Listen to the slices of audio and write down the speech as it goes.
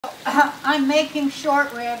I'm making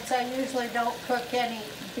short ribs. I usually don't cook any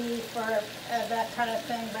beef or that kind of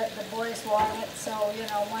thing, but the boys want it, so you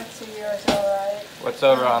know, once a year is all right. What's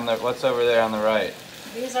over there on the right?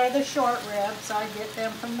 These are the short ribs. I get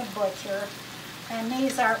them from the butcher, and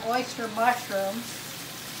these are oyster mushrooms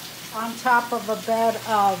on top of a bed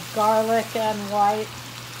of garlic and white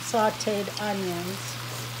sauteed onions.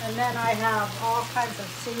 And then I have all kinds of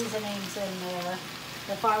seasonings in there.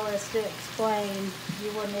 If I was to explain,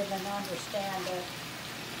 you wouldn't even understand it.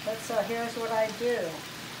 But so here's what I do.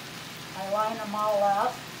 I line them all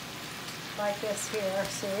up like this here,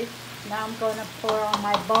 see? Now I'm going to pour on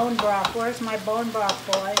my bone broth. Where's my bone broth,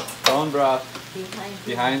 boy? Bone broth. Behind you.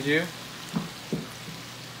 Behind you?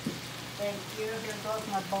 Thank you. Here goes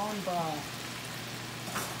my bone broth.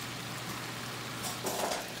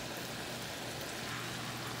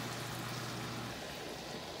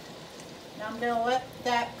 Now I'm going to let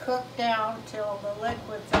that cook down till the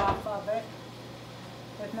liquid's off of it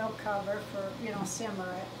with no cover for, you know,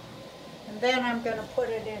 simmer it. And then I'm going to put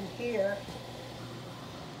it in here.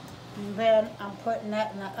 And then I'm putting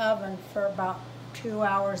that in the oven for about 2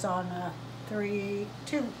 hours on a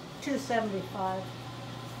 275.